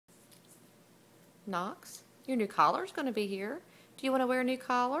Knox, your new collar's going to be here. Do you want to wear a new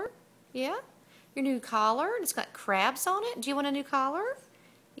collar? Yeah? Your new collar, and it's got crabs on it. Do you want a new collar?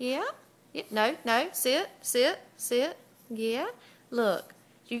 Yeah? Yeah. No, no. Sit, sit, sit. Yeah? Look,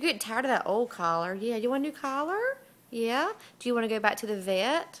 you're getting tired of that old collar. Yeah, you want a new collar? Yeah? Do you want to go back to the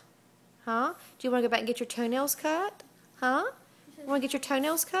vet? Huh? Do you want to go back and get your toenails cut? Huh? You want to get your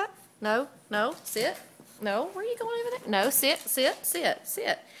toenails cut? No, no. Sit. No, where are you going over there? No, sit, sit, sit,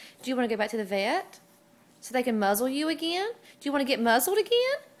 sit. Do you want to go back to the vet so they can muzzle you again? Do you want to get muzzled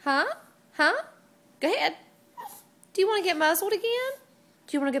again? Huh? Huh? Go ahead. Do you want to get muzzled again?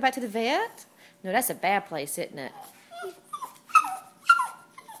 Do you want to go back to the vet? No, that's a bad place, isn't it?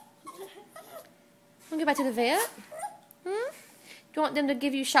 Want to go back to the vet? Hmm? Do you want them to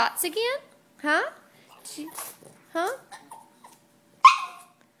give you shots again? Huh? Huh?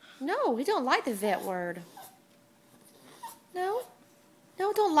 No, we don't like the vet word. No?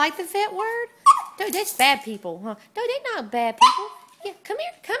 No, don't like the vet word? No, that's bad people, huh? No, they're not bad people. Yeah, come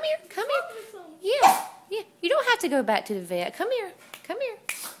here, come here, come here. Yeah, yeah. You don't have to go back to the vet. Come here, come here.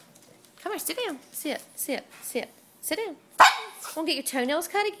 Come here, sit down. Sit, sit, sit. Sit down. Want to get your toenails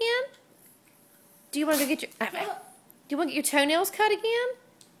cut again? Do you want to go get your... Do you want to get your toenails cut again?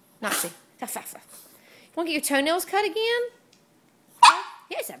 Noxie. You want to get your toenails cut again?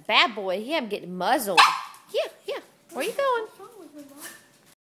 Yeah, he's a bad boy. Yeah, I'm getting muzzled. Yeah, yeah. Where are you going?